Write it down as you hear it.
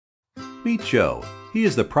Meet Joe. He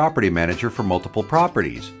is the property manager for multiple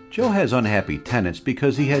properties. Joe has unhappy tenants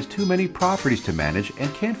because he has too many properties to manage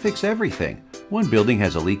and can't fix everything. One building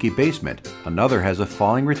has a leaky basement, another has a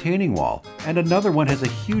falling retaining wall, and another one has a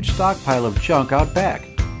huge stockpile of junk out back.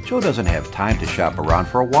 Joe doesn't have time to shop around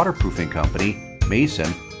for a waterproofing company,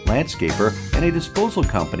 mason, landscaper, and a disposal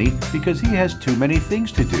company because he has too many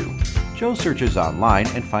things to do. Joe searches online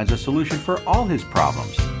and finds a solution for all his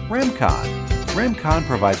problems: Remcon. Remcon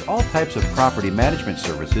provides all types of property management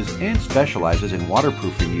services and specializes in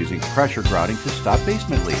waterproofing using pressure grouting to stop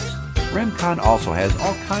basement leaks. Remcon also has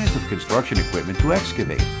all kinds of construction equipment to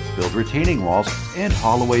excavate, build retaining walls, and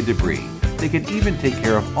haul away debris. They can even take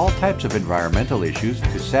care of all types of environmental issues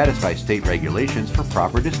to satisfy state regulations for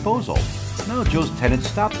proper disposal. Now Joe's tenants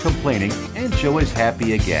stopped complaining and Joe is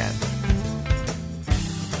happy again.